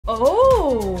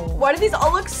Oh, why do these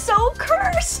all look so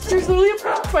cursed? There's literally a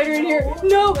spider in here.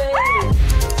 No way.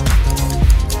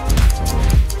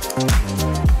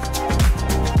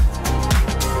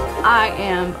 I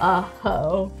am a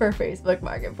hoe for Facebook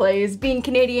Marketplace. Being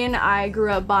Canadian, I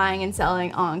grew up buying and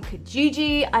selling on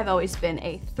Kijiji. I've always been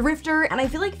a thrifter, and I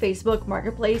feel like Facebook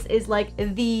Marketplace is like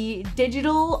the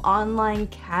digital online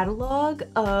catalog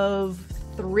of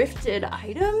thrifted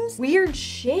items, weird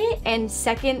shit, and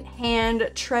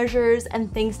secondhand treasures and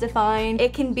things to find.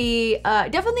 It can be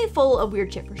definitely full of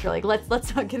weird shit for sure. Like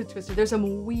let's not get it twisted. There's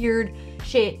some weird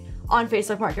shit on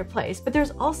Facebook Marketplace, but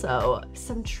there's also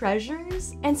some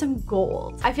treasures and some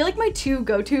gold. I feel like my two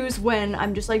go-tos when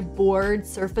I'm just like bored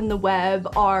surfing the web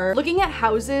are looking at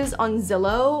houses on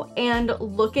Zillow and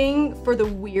looking for the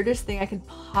weirdest thing I can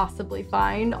possibly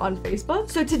find on Facebook.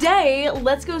 So today,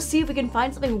 let's go see if we can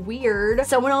find something weird,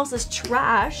 someone else's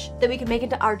trash that we can make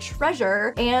into our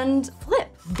treasure and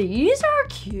flip. These are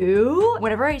cute.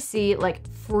 Whenever I see like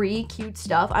free cute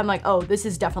stuff, I'm like, oh, this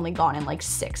is definitely gone in like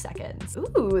 6 seconds.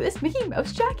 Ooh, this Mickey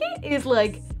Mouse jacket is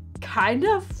like kind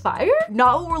of fire.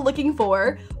 Not what we're looking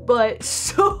for, but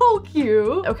so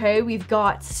cute. Okay, we've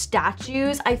got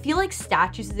statues. I feel like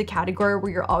statues is a category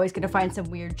where you're always gonna find some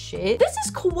weird shit. This is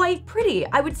quite pretty.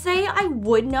 I would say I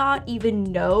would not even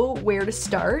know where to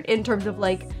start in terms of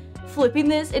like flipping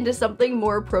this into something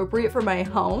more appropriate for my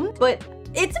home, but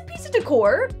it's a piece of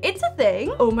decor. It's a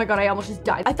thing. Oh my god, I almost just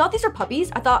died. I thought these were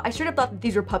puppies. I straight up thought that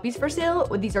these were puppies for sale.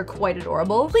 These are quite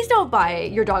adorable. Please don't buy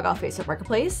your dog off Facebook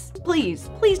Marketplace. Please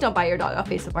don't buy your dog off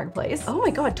Facebook Marketplace. Oh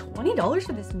my god, $20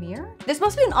 for this mirror? This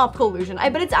must be an optical illusion. I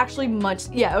bet it's actually much,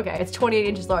 yeah, okay, it's 28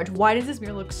 inches large. Why does this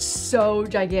mirror look so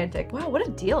gigantic? Wow, what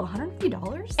a deal,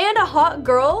 $150? And a hot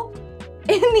girl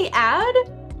in the ad?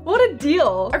 What a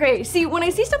deal. Okay, see, when I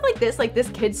see stuff like this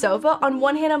kid sofa, on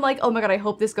one hand, I'm like, oh my god, I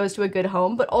hope this goes to a good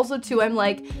home. But also too, I'm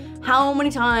like, how many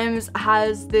times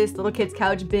has this little kid's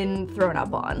couch been thrown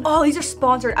up on? Oh, these are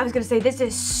sponsored. I was gonna say, this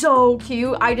is so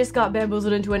cute. I just got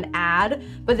bamboozled into an ad,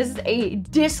 but this is a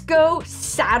disco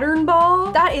Saturn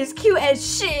ball. That is cute as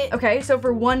shit. Okay, so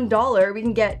for $1, we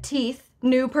can get teeth,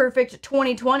 new perfect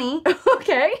 2020.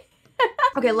 Okay.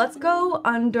 Okay, let's go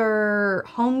under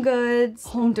home goods,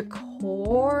 home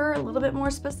decor, a little bit more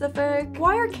specific.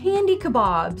 Why are candy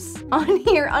kebabs on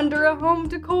here under a home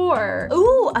decor?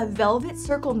 Ooh, a velvet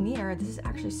circle mirror. This is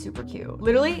actually super cute.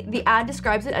 Literally, the ad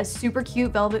describes it as super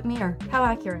cute velvet mirror. How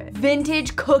accurate.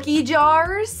 Vintage cookie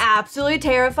jars. Absolutely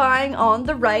terrifying on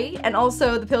the right. And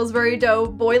also the Pillsbury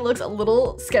Doughboy looks a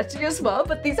little sketchy as well,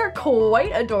 but these are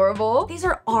quite adorable. These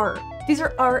are art. These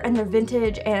are art and they're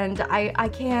vintage, and I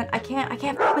can't f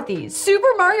with these. Super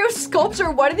Mario sculpture.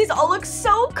 Why do these all look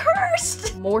so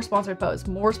cursed? More sponsored posts,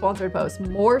 more sponsored posts,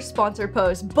 more sponsored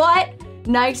posts, but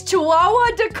nice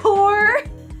Chihuahua decor.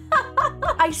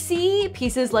 I see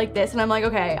pieces like this and I'm like,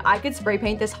 okay, I could spray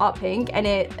paint this hot pink and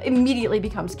it immediately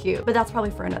becomes cute, but that's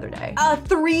probably for another day. A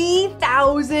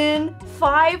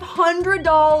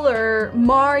 $3,500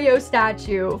 Mario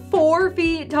statue, 4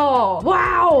 feet tall.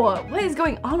 Wow, what is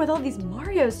going on with all these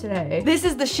Marios today? This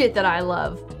is the shit that I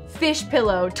love. Fish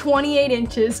pillow, 28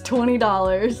 inches,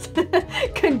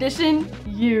 $20. Condition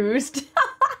used.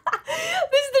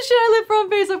 This is the shit I live for on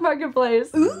Facebook Marketplace.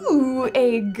 Ooh,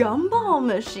 a gumball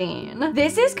machine.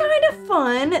 This is kind of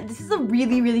fun. This is a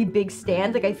really, really big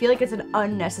stand. Like, I feel like it's an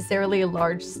unnecessarily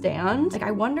large stand. Like,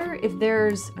 I wonder if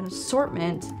there's an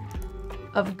assortment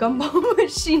of gumball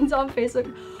machines on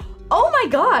Facebook. Oh my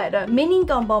god, mini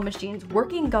gumball machines,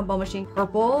 working gumball machine,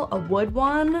 purple, a wood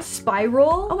one,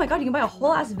 spiral. Oh my god, you can buy a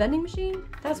whole ass vending machine?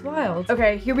 That's wild.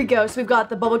 Okay, here we go. So we've got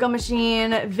the bubblegum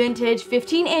machine, vintage,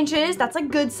 15 inches. That's a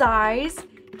good size.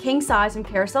 King size from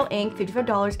Carousel Inc.,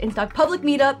 $55 in stock, public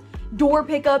meetup, door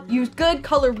pickup, used good,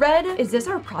 color red. Is this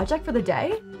our project for the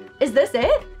day? Is this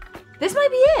it? This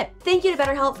might be it. Thank you to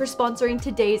BetterHelp for sponsoring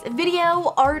today's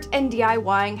video. Art and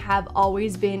DIYing have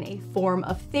always been a form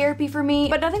of therapy for me,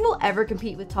 but nothing will ever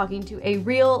compete with talking to a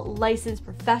real licensed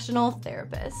professional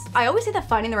therapist. I always say that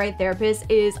finding the right therapist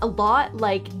is a lot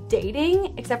like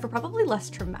dating, except for probably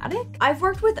less traumatic. I've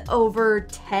worked with over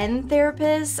 10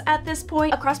 therapists at this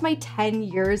point across my 10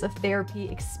 years of therapy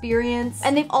experience,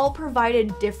 and they've all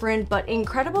provided different but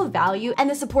incredible value and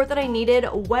the support that I needed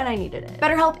when I needed it.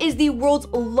 BetterHelp is the world's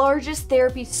largest largest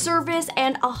therapy service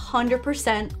and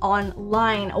 100%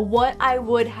 online. What I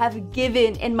would have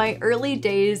given in my early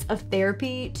days of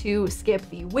therapy to skip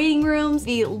the waiting rooms,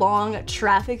 the long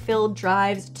traffic-filled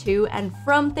drives to and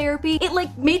from therapy. It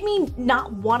like made me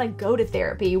not want to go to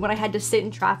therapy when I had to sit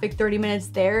in traffic 30 minutes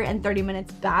there and 30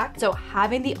 minutes back. So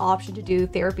having the option to do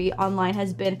therapy online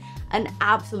has been an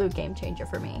absolute game changer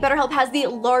for me. BetterHelp has the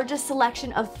largest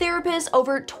selection of therapists,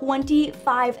 over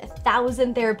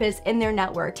 25,000 therapists in their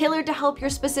network, tailored to help your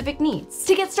specific needs.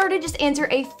 To get started, just answer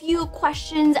a few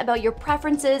questions about your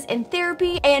preferences in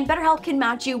therapy, and BetterHelp can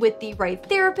match you with the right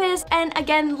therapist. And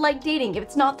again, like dating, if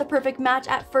it's not the perfect match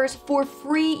at first, for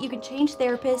free, you can change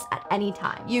therapists at any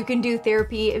time. You can do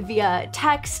therapy via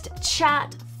text,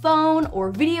 chat, phone,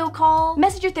 or video call.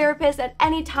 Message your therapist at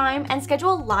any time and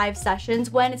schedule live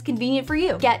sessions when it's convenient for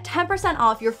you. Get 10%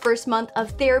 off your first month of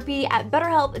therapy at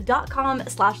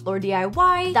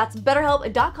betterhelp.com/laurDIY. That's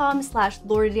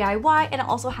betterhelp.com/laurDIY, and I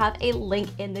also have a link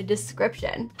in the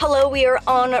description. Hello, we are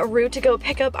en route to go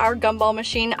pick up our gumball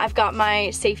machine. I've got my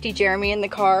safety Jeremy in the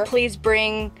car. Please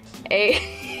bring a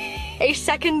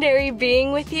secondary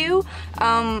being with you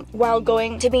while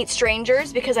going to meet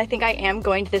strangers, because I think I am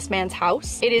going to this man's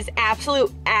house. It is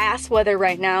absolute ass weather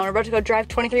right now, and we're about to go drive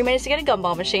 23 minutes to get a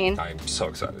gumball machine. I'm so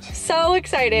excited. So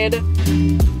excited.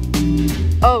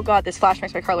 Oh god, this flash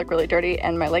makes my car look really dirty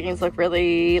and my leggings look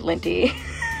really linty.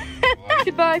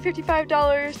 Goodbye,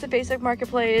 $55 to Facebook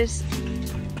Marketplace.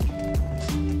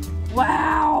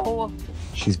 Wow.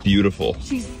 She's beautiful.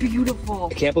 She's beautiful.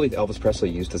 I can't believe Elvis Presley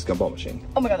used this gumball machine.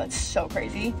 Oh my god, that's so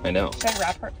crazy. I know. Should I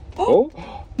wrap her? Oh!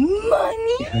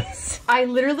 Monies! I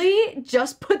literally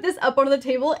just put this up onto the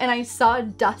table and I saw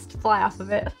dust fly off of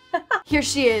it. Here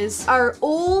she is, our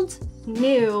old,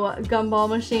 new gumball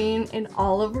machine in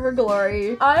all of her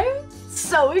glory. I'm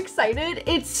so excited.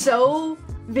 It's so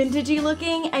vintagey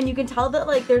looking, and you can tell that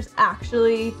like there's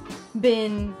actually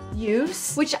been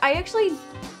use, which I actually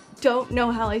don't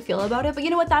know how I feel about it, but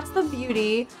you know what? That's the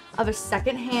beauty of a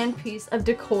secondhand piece of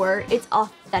decor. It's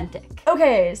authentic.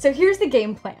 Okay, so here's the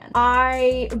game plan.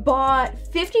 I bought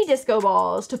 50 disco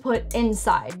balls to put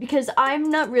inside because I'm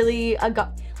not really a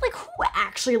like, who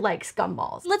actually likes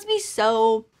gumballs? Let's be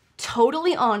so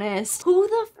totally honest. Who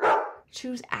the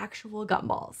choose actual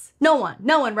gumballs? No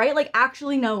one, right? Like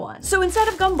actually no one. So instead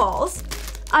of gumballs,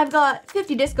 I've got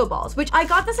 50 disco balls, which I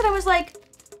got this and I was like,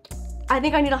 I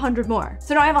think I need 100 more.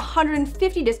 So now I have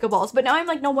 150 disco balls, but now I'm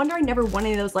like, no wonder I never won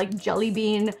any of those like jelly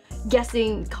bean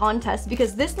guessing contests,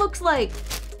 because this looks like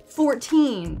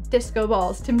 14 disco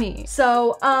balls to me.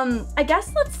 So I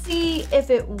guess let's see if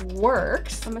it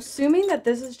works. I'm assuming that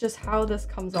this is just how this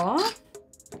comes off.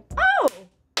 Oh,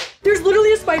 there's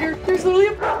literally a spider. There's literally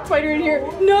a spider in here.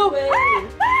 No. Ah,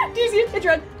 ah, do you see it? It's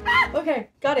red. Ah, okay,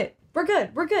 got it. We're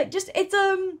good. We're good. Just it's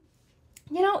you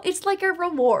know, it's like a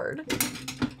reward.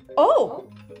 Oh,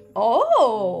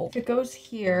 it goes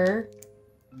here.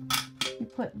 You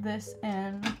put this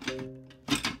in.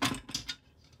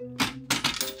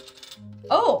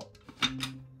 Oh.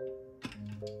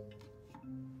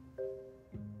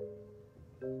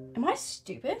 Am I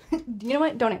stupid? You know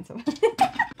what? Don't answer.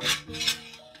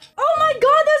 Oh my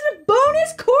god, there's a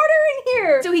bonus quarter in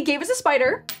here! So he gave us a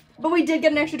spider, but we did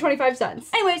get an extra 25 cents.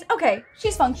 Anyways, okay,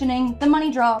 she's functioning. The money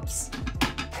drops.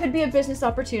 Could be a business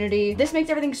opportunity. This makes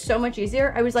everything so much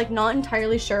easier. I was like not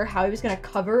entirely sure how I was gonna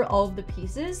cover all of the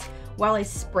pieces while I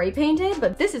spray painted,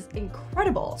 but this is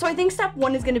incredible. So I think step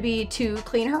one is gonna be to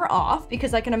clean her off,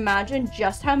 because I can imagine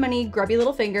just how many grubby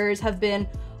little fingers have been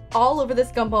all over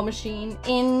this gumball machine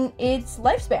in its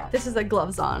lifespan. This is a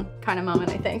gloves on kind of moment,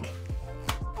 I think.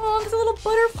 Oh, there's a little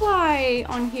butterfly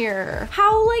on here.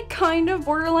 How like kind of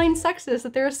borderline sexist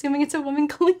that they're assuming it's a woman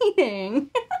cleaning.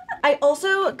 I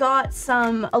also got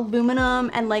some aluminum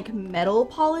and like metal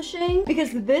polishing, because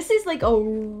this is like a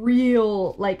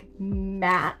real like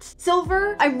matte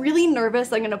silver. I'm really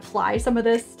nervous I'm gonna apply some of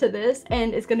this to this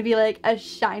and it's gonna be like a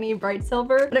shiny bright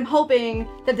silver, but I'm hoping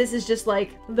that this is just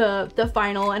like the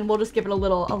final, and we'll just give it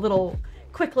a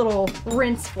quick little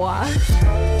rinse wash.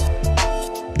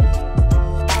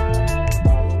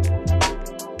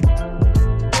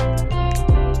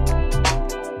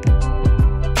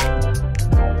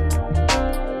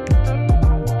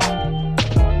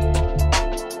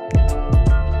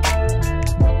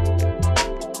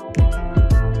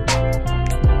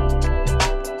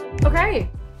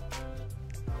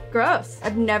 Gross.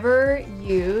 I've never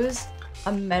used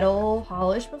a metal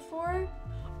polish before.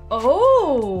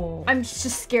 Oh, I'm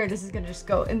just scared this is gonna just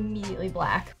go immediately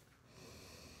black.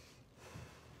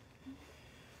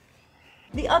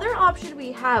 The other option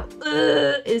we have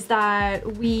is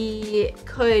that we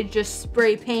could just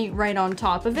spray paint right on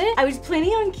top of it. I was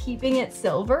planning on keeping it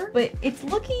silver, but it's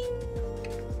looking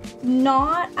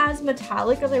not as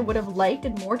metallic as I would have liked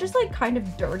and more just like kind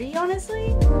of dirty,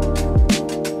 honestly.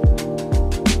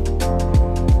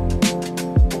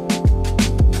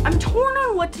 I'm torn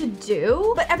on what to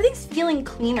do, but everything's feeling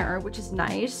cleaner, which is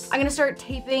nice. I'm gonna start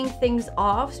taping things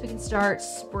off so we can start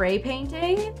spray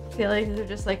painting. I feel like these are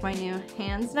just like my new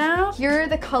hands now. Here are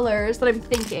the colors that I'm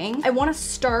thinking. I wanna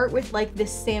start with like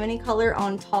this salmon-y color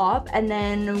on top and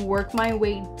then work my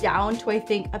way down to I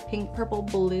think a pink, purple,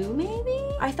 blue maybe?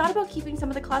 I thought about keeping some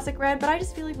of the classic red, but I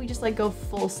just feel like we just like go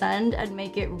full send and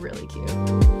make it really cute.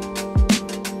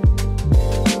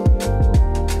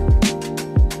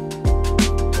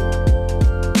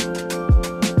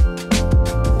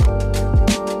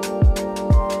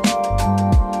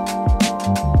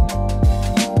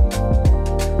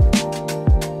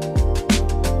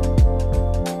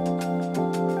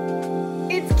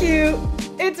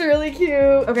 It's really cute.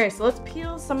 Okay, so let's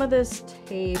peel some of this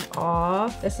tape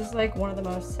off. This is like one of the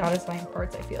most satisfying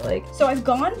parts, I feel like. So I've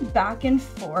gone back and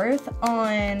forth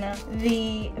on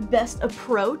the best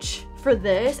approach for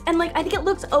this. And like, I think it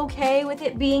looks okay with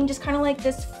it being just kind of like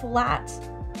this flat.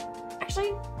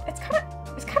 Actually, it's kind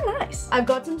of nice. I've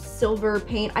got some silver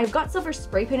paint. I've got silver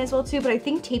spray paint as well too, but I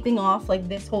think taping off like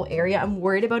this whole area, I'm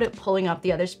worried about it pulling up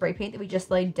the other spray paint that we just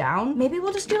laid down. Maybe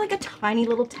we'll just do like a tiny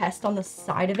little test on the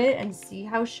side of it and see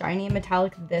how shiny and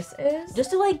metallic this is.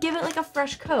 Just to like give it like a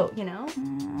fresh coat, you know?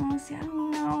 See, I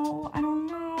don't know.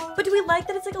 But do we like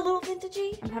that it's like a little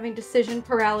vintagey? I'm having decision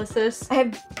paralysis. I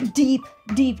have deep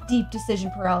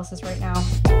decision paralysis right now.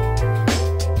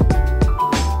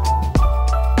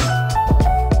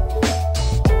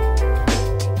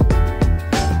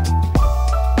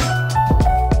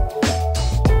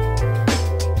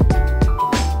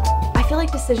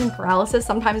 Decision paralysis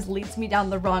sometimes leads me down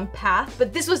the wrong path,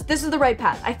 but this is the right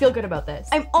path. I feel good about this.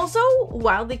 I'm also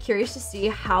wildly curious to see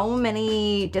how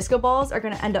many disco balls are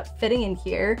gonna end up fitting in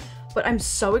here, but I'm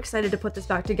so excited to put this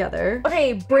back together.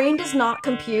 Okay, brain does not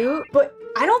compute, but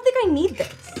I don't think I need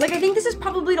this. Like, I think this is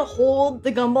probably to hold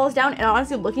the gumballs down, and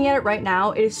honestly, looking at it right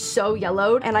now, it is so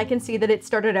yellowed, and I can see that it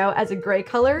started out as a gray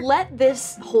color. Let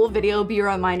this whole video be a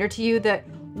reminder to you that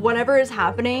whatever is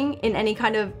happening in any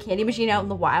kind of candy machine out in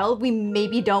the wild, we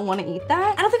maybe don't want to eat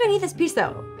that. I don't think I need this piece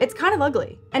though. It's kind of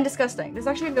ugly and disgusting. This is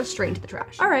actually gonna go straight into the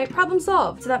trash. All right, problem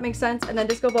solved. So that makes sense. And then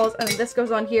disco balls, and then this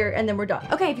goes on here, and then we're done.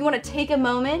 Okay, if you want to take a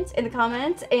moment in the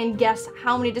comments and guess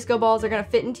how many disco balls are gonna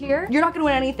fit into here, you're not gonna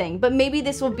win anything, but maybe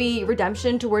this will be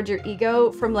redemption towards your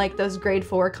ego from like those grade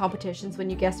 4 competitions when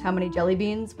you guessed how many jelly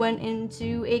beans went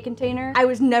into a container. I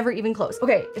was never even close.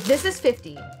 Okay, if this is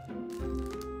 50,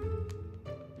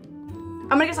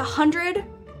 I'm gonna guess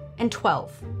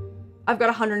 112. I've got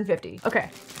 150. Okay,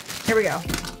 here we go.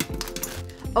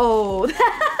 Oh,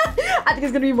 I think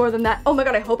it's gonna be more than that. Oh my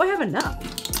God, I hope I have enough.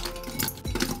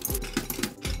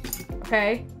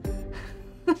 Okay.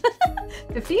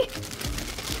 50?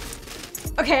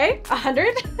 Okay, 100?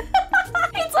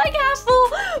 It's like half full.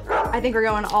 I think we're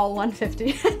going all 150.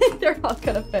 I think they're all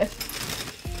gonna fit.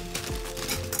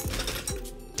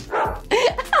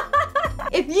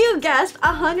 If you guessed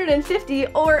 150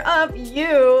 or up,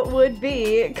 you would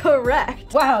be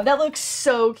correct. Wow, that looks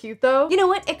so cute though. You know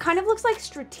what? It kind of looks like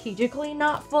strategically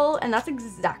not full, and that's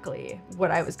exactly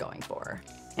what I was going for.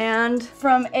 And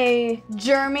from a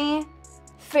Jeremy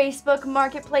Facebook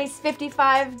Marketplace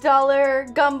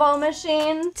 $55 gumball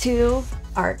machine to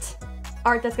art.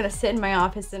 Art that's gonna sit in my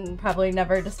office and probably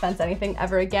never dispense anything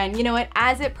ever again. You know what?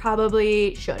 As it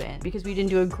probably shouldn't, because we didn't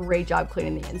do a great job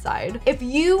cleaning the inside. If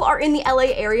you are in the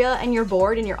LA area and you're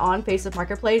bored and you're on Facebook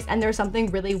Marketplace and there's something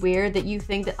really weird that you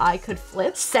think that I could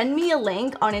flip, send me a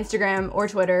link on Instagram or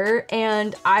Twitter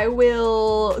and I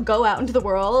will go out into the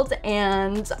world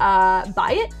and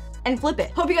buy it and flip it.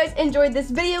 Hope you guys enjoyed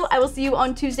this video. I will see you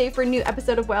on Tuesday for a new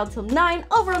episode of Wild Till 9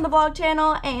 over on the vlog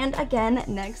channel, and again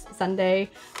next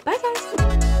Sunday. Bye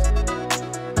guys.